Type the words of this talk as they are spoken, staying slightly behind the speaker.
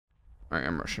Alright,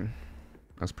 I'm rushing.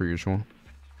 As per usual.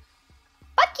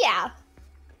 Fuck yeah!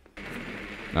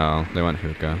 Oh, they went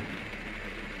hookah.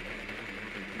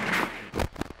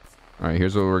 Alright,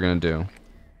 here's what we're gonna do.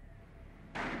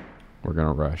 We're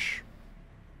gonna rush.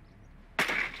 We're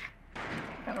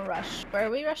gonna rush. Where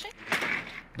are we rushing?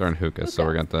 They're in hookah, so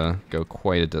we're gonna have to go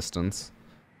quite a distance.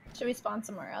 Should we spawn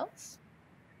somewhere else?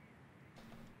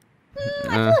 I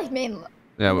feel like main.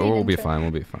 Yeah, we'll be fine.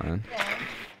 We'll be fine. Yeah.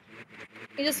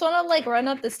 You just want to like run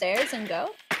up the stairs and go?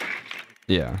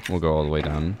 Yeah, we'll go all the way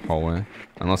down hallway,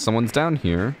 unless someone's down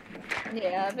here.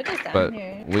 Yeah, if it is down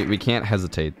here. But we can't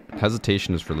hesitate.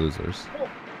 Hesitation is for losers. Well,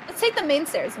 let's take the main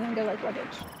stairs and then go like luggage.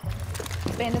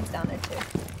 Bandits down there too.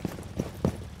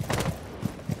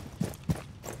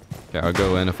 Yeah, I'll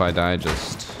go in. If I die,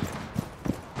 just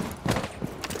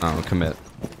commit.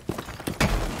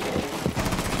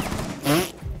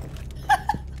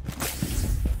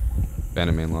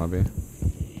 Bandit main lobby.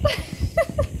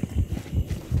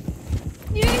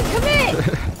 You didn't commit!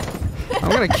 I'm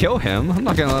gonna kill him. I'm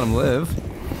not gonna let him live.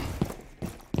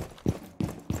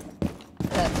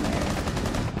 That's fair.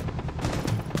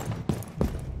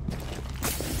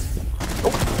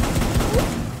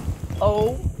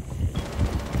 Oh.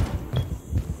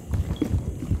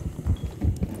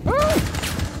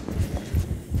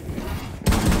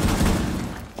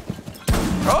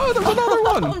 Oh, there's another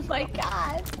one! Oh my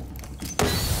god.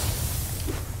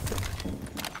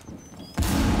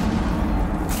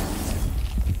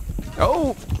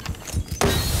 Oh!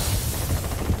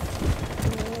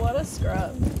 What a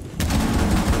scrub.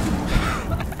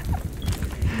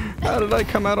 How did I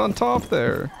come out on top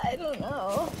there? I don't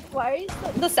know. Why are you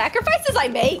so... The sacrifices I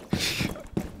make?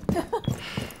 I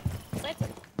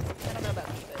don't know about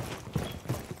you, but...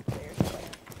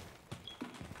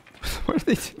 What are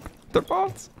they doing? They're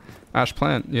bots. Ash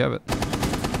plant, you have it.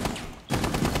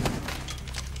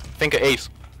 Think of ace.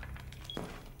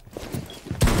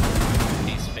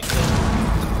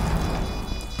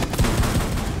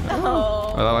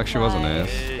 Oh, that actually was an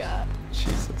ace. God.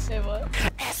 Jesus. It was.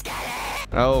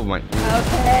 Oh my.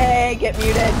 Okay, get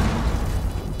muted.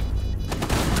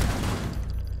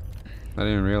 I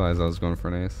didn't even realize I was going for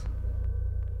an ace.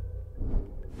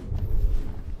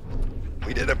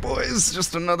 We did it, boys.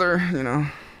 Just another, you know.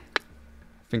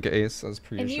 Think ace as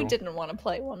per usual. And you didn't want to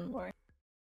play one more.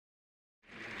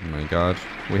 Oh my god.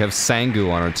 We have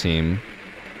Sangu on our team.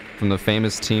 From the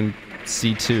famous team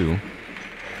C2.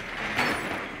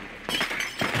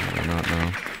 I do not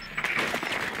know.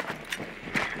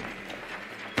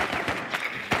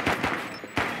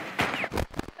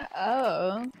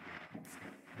 Oh.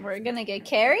 We're gonna get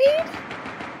carried?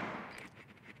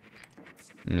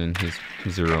 I mean,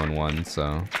 he's 0 and 1,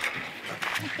 so.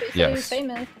 Yes. He's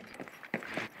famous.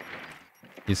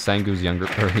 He's Sangu's younger,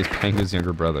 or he's Pangu's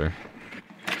younger brother.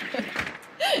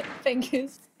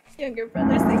 Pangu's younger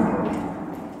brother, Sangu.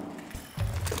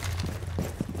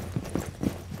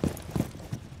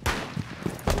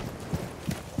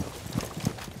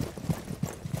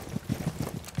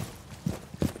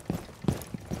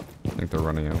 I think they're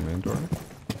running out main door.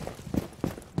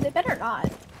 They better not.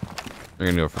 They're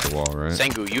gonna go for the wall, right?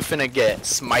 Sangu, you finna get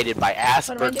smited by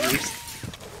Asperger's.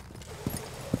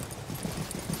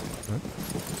 What?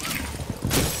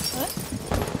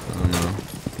 I don't know.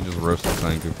 He just roasted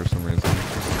Sangu for some reason.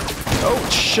 Oh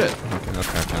shit! Okay.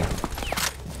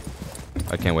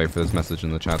 I can't wait for this message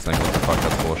in the chat saying, what the fuck,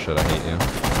 that's bullshit, I hate you.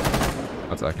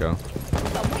 That's Echo.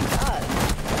 Oh my god.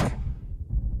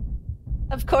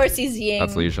 Of course he's Ying.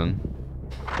 That's Legion.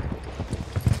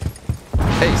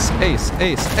 Ace, ace,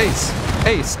 ace, ace,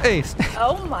 ace, ace.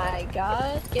 Oh my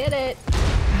god, get it.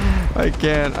 I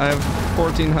can't, I have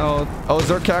 14 health. Oh, is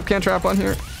there a Capcan trap on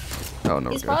here? Oh, no.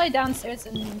 He's probably downstairs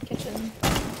in the kitchen.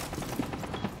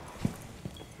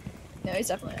 No, he's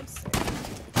definitely upstairs.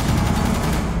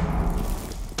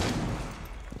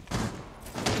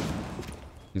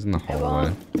 He's in the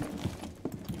hallway.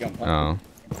 Oh.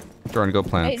 Jordan, go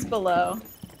plant. He's below.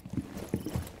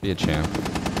 Be a champ.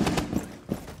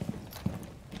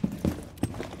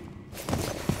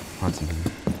 Awesome.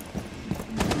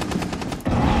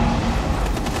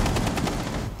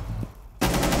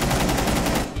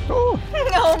 Oh!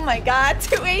 Oh my god,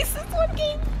 2 aces one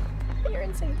game! You're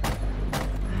insane.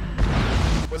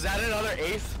 Was that another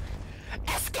ace?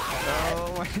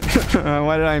 Oh my.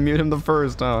 Why did I mute him the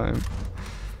first time?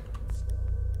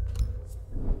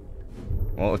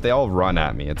 Well, if they all run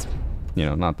at me, it's, you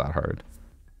know, not that hard.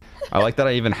 I like that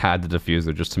I even had the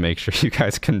diffuser just to make sure you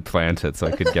guys can plant it so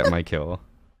I could get my kill.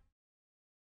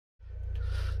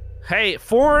 Hey,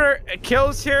 4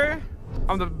 kills here.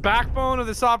 I'm the backbone of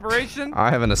this operation. I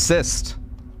have an assist.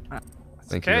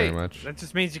 Thank you very much. That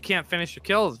just means you can't finish your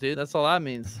kills, dude. That's all that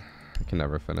means. I can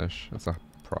never finish. That's a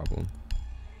problem.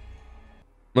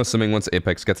 I'm assuming once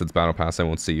Apex gets its battle pass, I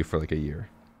won't see you for like a year.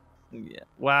 Yeah.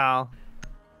 Wow.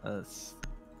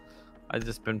 I've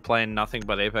just been playing nothing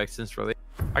but Apex since release.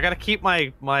 I gotta keep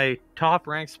my top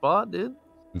ranked spot, dude.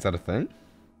 Is that a thing?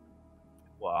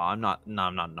 Well, I'm not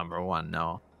number one,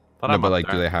 no. But No, I'm but up like,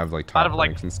 there. do they have like top like-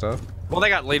 ranks and stuff? Well, they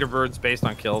got leaderboards based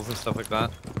on kills and stuff like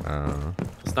that.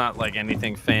 It's not like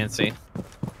anything fancy.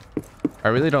 I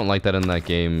really don't like that in that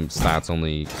game. Stats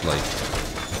only like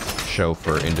show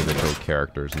for individual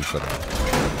characters instead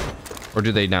of, or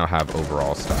do they now have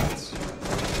overall stats?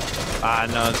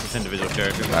 No, it's just individual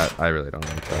characters. I really don't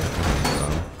like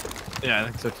that. Yeah, I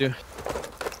think so too.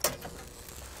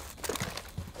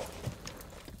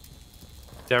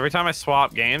 Every time I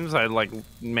swap games, I like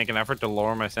make an effort to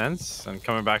lower my sense, and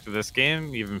coming back to this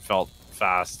game even felt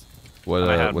fast.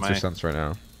 What's your sense right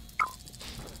now?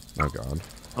 Oh god.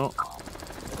 Oh.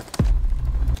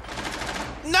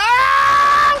 No!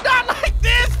 Not like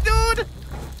this, dude!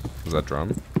 Was that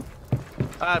drum?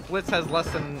 Blitz has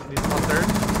less than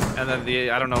 1/3, and then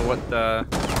the I don't know what the.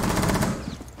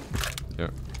 Yeah.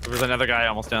 There was another guy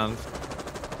almost down.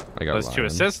 I got those 2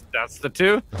 assists. That's the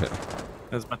 2.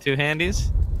 Those my 2 handies.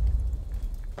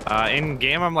 In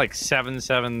game, I'm like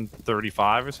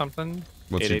 7,735 or something.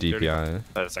 What's your DPI?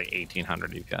 That's like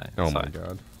 1,800 DPI. Oh my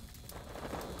god.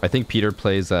 I think Peter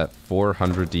plays at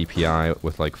 400 DPI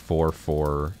with like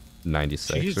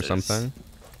 4,496 or something.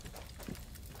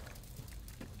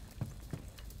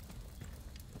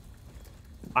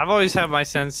 I've always had my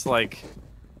sense like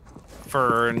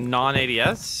for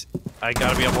non-ADS, I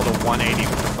gotta be able to 180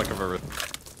 with a flick of a wrist.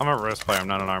 I'm a wrist player, I'm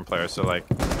not an arm player, so like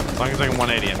as long as I can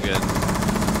 180, I'm good.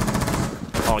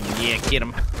 Oh yeah, get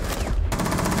him.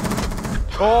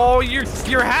 Oh, you're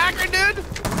a hacker, dude.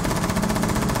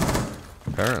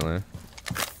 Apparently.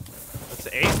 It's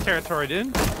ace territory,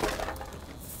 dude.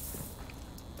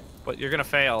 But you're gonna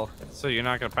fail, so you're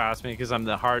not gonna pass me because I'm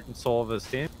the heart and soul of this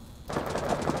team.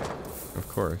 Of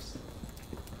course.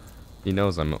 He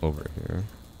knows I'm over here.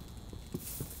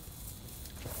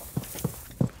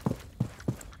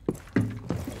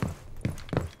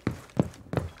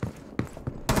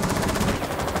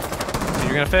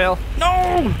 You're gonna fail.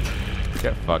 No!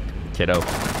 Get fucked, kiddo.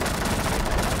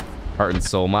 Heart and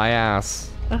soul my ass.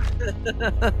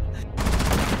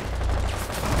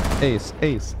 Ace,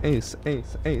 ace, ace,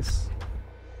 ace, ace.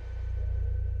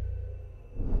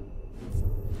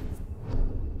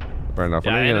 Fair enough.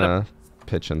 Yeah, I'm gonna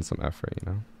pitch in some effort,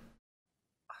 you know?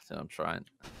 I'm trying.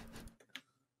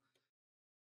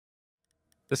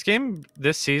 This game,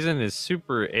 this season is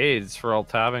super AIDS for alt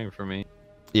tabbing for me.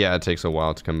 Yeah, it takes a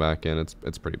while to come back in.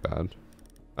 It's pretty bad.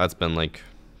 That's been like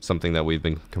something that we've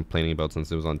been complaining about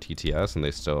since it was on TTS, and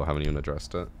they still haven't even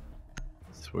addressed it.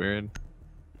 It's weird.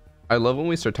 I love when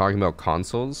we start talking about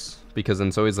consoles, because then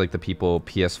it's always like the people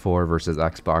PS4 versus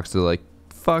Xbox. They're like,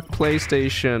 fuck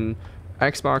PlayStation.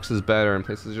 Xbox is better, and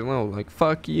PlayStation, no, like,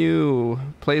 fuck you.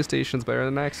 PlayStation's better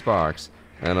than Xbox.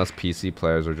 And us PC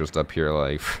players are just up here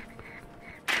like,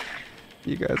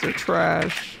 you guys are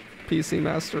trash. PC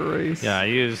Master Race. Yeah, I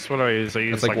use, what do I use? I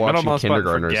use it's like watching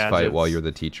kindergartners fight while you're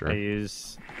the teacher. I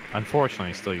use, unfortunately,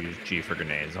 I still use G for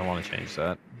grenades. I want to change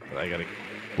that, but I gotta.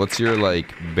 What's your,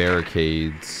 like,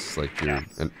 barricades, like your,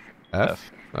 an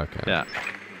F? Okay. Yeah.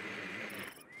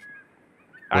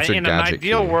 What's your in an gadget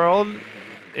ideal key? world,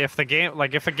 if the game,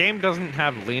 like, if a game doesn't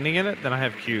have leaning in it, then I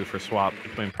have Q for swap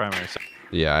between primary and secondary.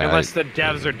 Yeah. Unless the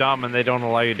devs are dumb and they don't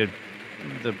allow you to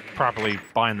properly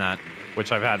bind that,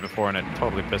 which I've had before, and it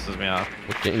totally pisses me off.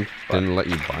 What game didn't let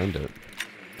you bind it?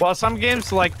 Well, some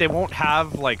games, like, they won't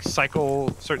have, like,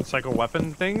 certain cycle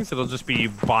weapon things. It'll just be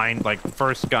bind, like,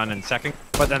 first gun and second.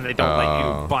 But then they don't let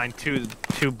you bind two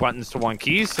buttons to one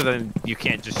key, so then you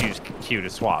can't just use Q to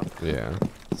swap. Yeah.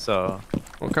 So...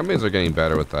 Well, companies are getting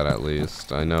better with that, at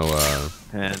least. I know,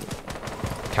 and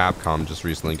Capcom just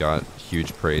recently got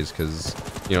huge praise because,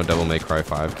 you know, Devil May Cry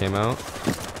 5 came out.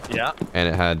 Yeah. And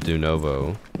it had De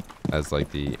Novo as, like,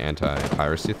 the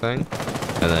anti-piracy thing.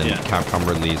 And then Capcom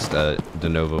released a De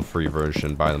Novo free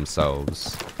version by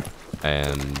themselves.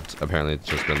 And apparently it's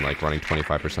just been, like, running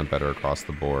 25% better across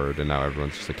the board. And now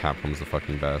everyone's just like, Capcom's the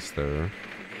fucking best. They're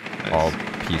all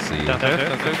PC.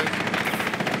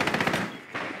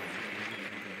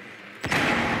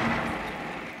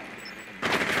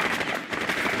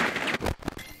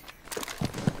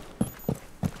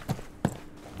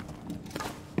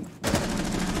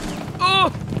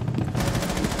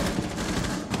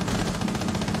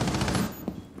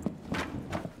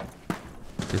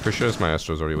 I'm pretty sure this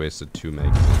Maestro's already wasted 2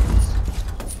 magazines.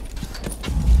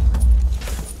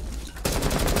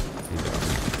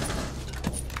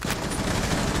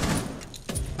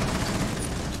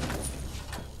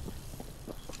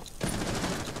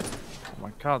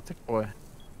 God, thick boy.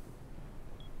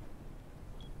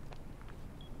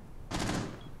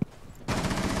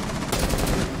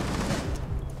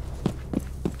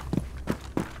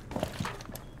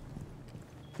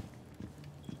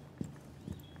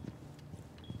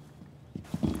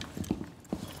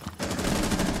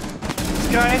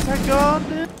 Guys are gone,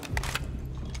 dude.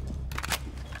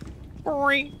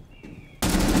 Boing.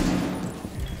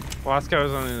 Well, last guy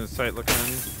was on the site looking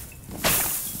in.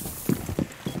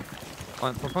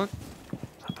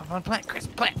 Plant, Chris,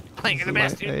 plant, you're the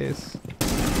best, dude. Ace.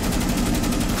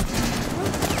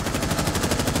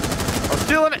 I'm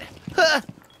stealing it.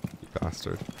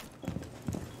 Bastard.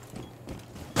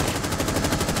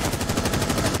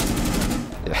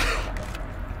 Yeah.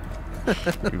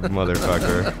 You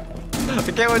motherfucker.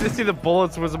 I can't wait to see the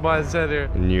bullets whizzing by his head here.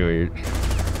 I knew it.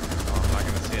 Oh, I'm not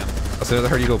gonna see him. As soon as I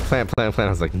heard you go plant, I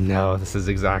was like, no, this is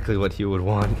exactly what he would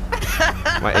want.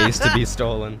 My ace to be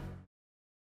stolen.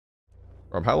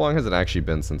 Rob, how long has it actually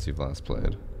been since you've last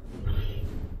played?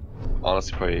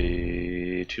 Honestly,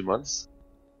 probably 2 months.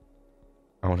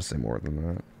 I want to say more than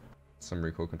that. Some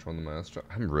recoil control in the Maestro.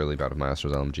 I'm really bad with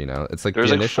Maestro's LMG now. It's like There's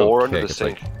the like initial 4 kick, under the it's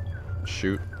sink. like,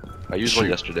 shoot, I used shoot, one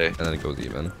yesterday. and then it goes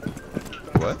even.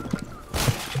 What?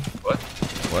 What?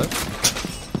 What?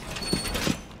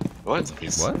 What?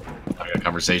 He's What? having a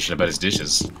conversation about his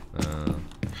dishes.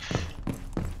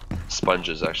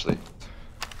 Sponges, actually.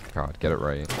 God, get it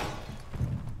right.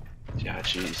 Yeah,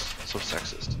 jeez. So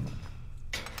sexist.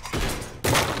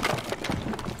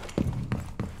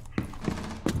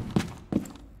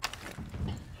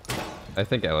 I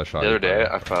think Ella shot The other you, day,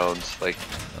 but- I found like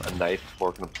a knife,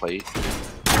 fork, and a plate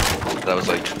that was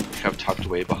like kind of tucked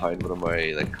away behind one of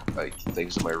my like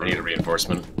things in my I need a room.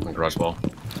 reinforcement on the garage wall.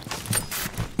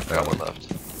 I got one left.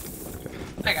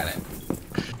 I got it.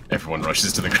 Everyone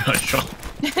rushes to the garage wall.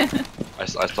 I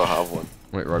still have one.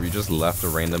 Wait, Rob, you just left a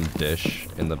random dish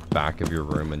in the back of your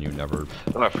room and you never...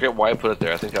 And I forget why I put it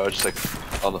there. I think I was just like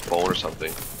on the phone or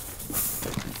something.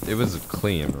 It was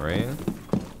clean, right?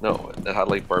 No, it had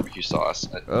like barbecue sauce.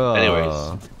 Ugh.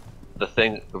 Anyways, the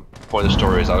point of the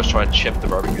story is I was trying to chip the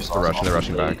barbecue sauce. They're off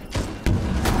rushing the back. plate.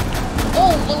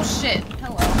 Oh shit.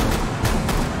 Hello.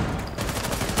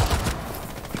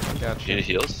 Gotcha. Do you need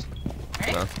heals?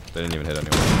 Alright. No, they didn't even hit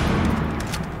anyone.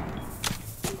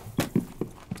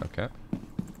 Okay.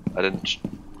 I didn't.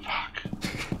 Fuck.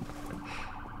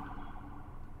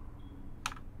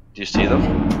 Do you see them?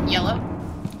 Yellow.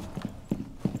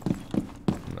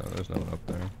 No, there's no one up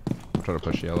there. I'm trying to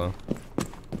push yellow.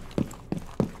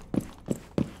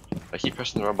 I keep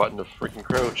pressing the wrong button to freaking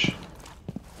crouch.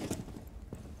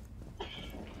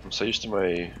 I'm so used to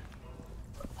my.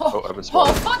 Oh, I've been Oh,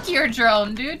 spotted. fuck your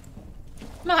drone, dude.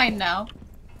 Mine now.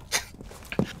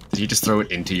 Did you just throw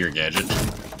it into your gadget?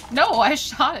 No, I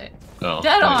shot it. Oh,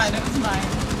 Dead nice. on. It was mine.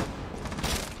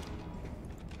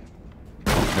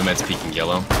 Nomad's peeking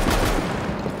yellow.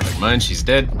 Like mine, she's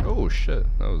dead. Oh shit,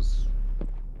 that was...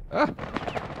 Ah!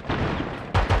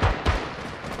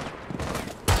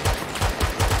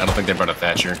 I don't think they brought a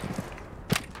Thatcher.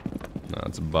 No,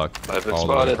 it's a buck. I've been all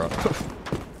the way spotted. across.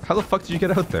 How the fuck did you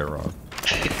get out there, Rob?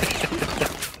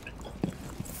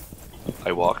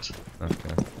 I walked.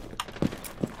 Okay.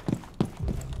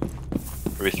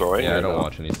 Are we throwing? Yeah, or I don't no?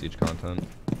 watch any Siege content.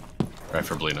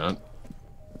 Preferably not.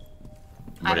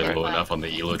 I'm I already don't low mind. enough on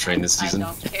the Elo train this season.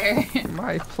 I don't care.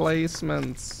 My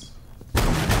placements.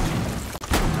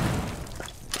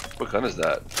 What gun is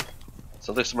that?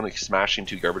 Sounds like someone like smashing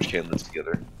 2 garbage cans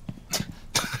together.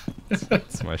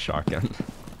 It's my shotgun.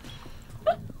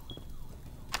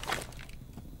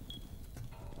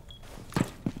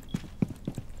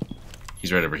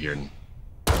 He's right over here. And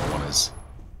one is,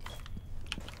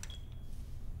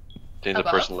 Think the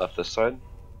Above? person left this side?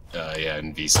 yeah,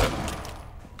 in Visa.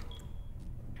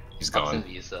 He's gone.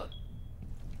 Visa.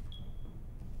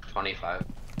 25.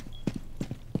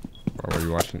 Rob, are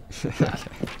you watching?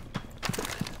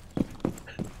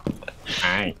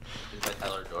 Hi. He's by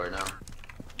Tyler door now.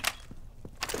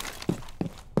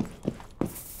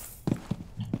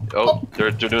 Oh,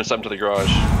 they're doing something to the garage.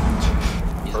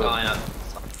 He's going up.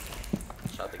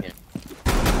 Shot the game.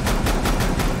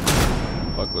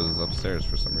 Buck was upstairs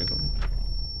for some reason.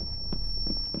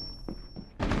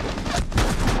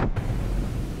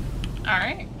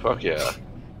 Alright. Fuck yeah.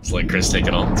 It's like Chris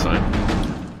taking all. It's fine.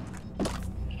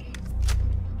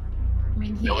 I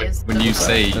mean, he No, is when the you best.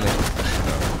 say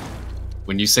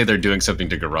when you say they're doing something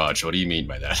to garage, what do you mean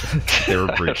by that? They were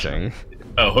breaching.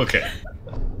 Oh, okay.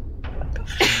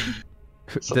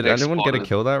 Did Something anyone get a exploded.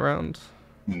 kill that round?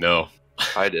 No,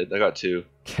 I did. I got 2.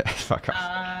 Okay, fuck off.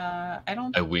 I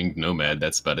don't. I winged Nomad.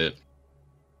 That's about it.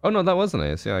 Oh no, that was an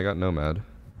ace. Yeah, I got Nomad.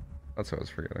 That's what I was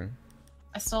forgetting.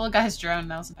 I stole a guy's drone.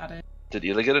 That was about it. Did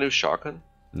Ela get a new shotgun?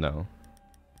 No.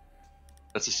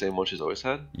 That's the same one she's always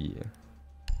had? Yeah.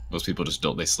 Most people just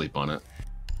don't. They sleep on it.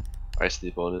 I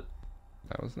sleep on it.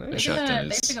 That was The nice. shotgun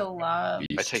They is took a lot. I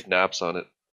beast. take naps on it.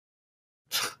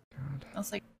 God. I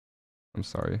was like, I'm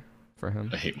sorry for him.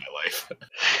 I hate my life.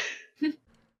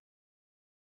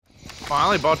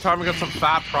 Finally, about time we got some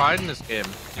fat pride in this game.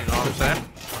 You know what I'm saying?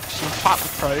 Some fat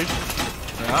pride.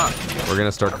 Yeah. We're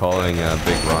gonna start calling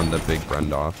Big Rhonda Big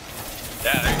Brendoff.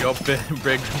 Yeah, there you go.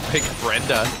 Big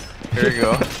Brenda. There you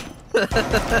go.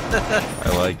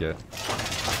 I like it.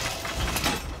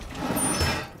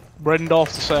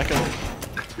 Brendoff the second.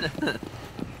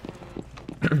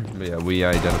 But yeah, we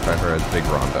identify her as Big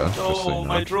Rhonda. Just so Oh, you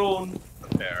my know. drone.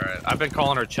 Yeah, alright. I've been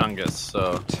calling her Chungus,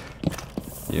 so.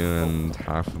 You and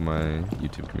half of my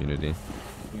YouTube community.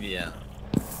 Yeah.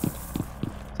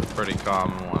 It's a pretty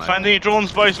common one. Find any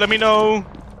drones, boys, let me know.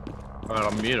 Alright,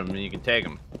 I'll mute them and you can take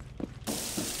them.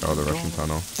 Oh, the Russian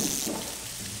tunnel.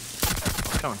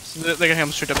 Coming. They're gonna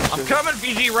come straight up. I'm coming,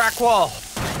 BG Rackwall!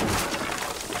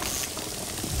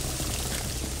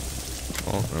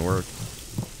 Oh, it worked.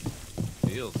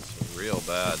 Feels real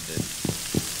bad, dude.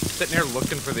 Sitting here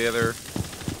looking for the other.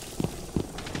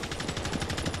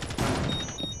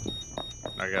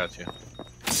 I got you.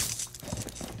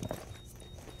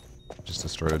 Just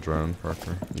destroyed a drone,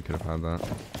 Parker. You could have had that.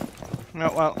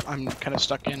 No, well, I'm kind of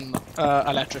stuck in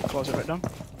electric closet right now.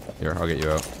 Here, I'll get you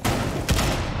out.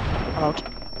 I'm out.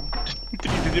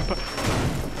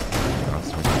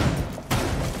 Bastard.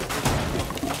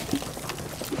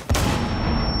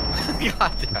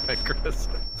 God damn it, Chris.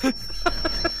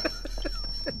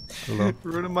 Hello.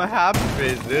 Ruining my happy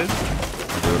face, dude.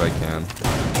 I'll do what I can.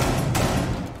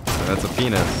 That's a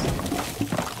penis.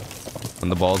 When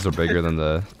the balls are bigger than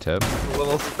the tip. A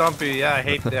little stumpy, yeah, I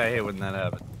hate when that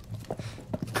happens.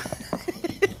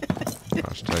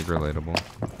 Hashtag relatable.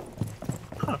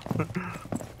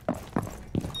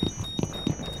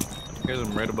 Here's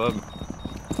him right above me.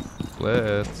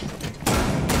 Blitz.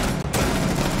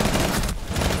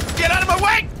 Get out of my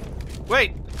way!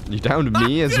 Wait! You downed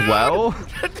me as well?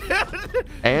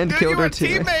 And Dude, killed you her a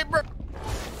teammate. teammate, bro.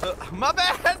 My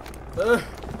bad!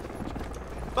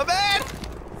 My bad!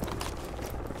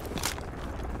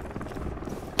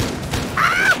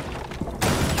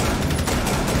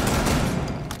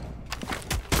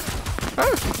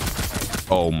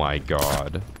 Oh my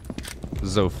god.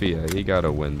 Zofia, you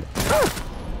gotta win.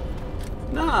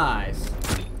 Nice.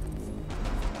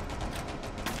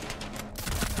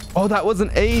 Oh, that was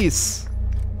an ace!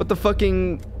 But the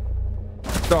fucking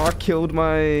Doc killed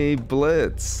my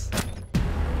blitz.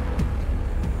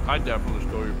 I definitely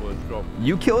stole your blitz, go.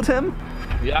 You killed him?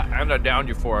 Yeah, and I downed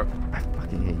you for it. I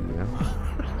fucking hate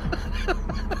you.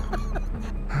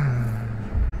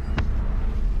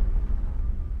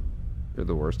 You're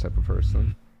the worst type of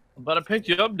person. But I picked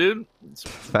you up, dude.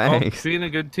 Thanks. Being a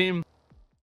good team.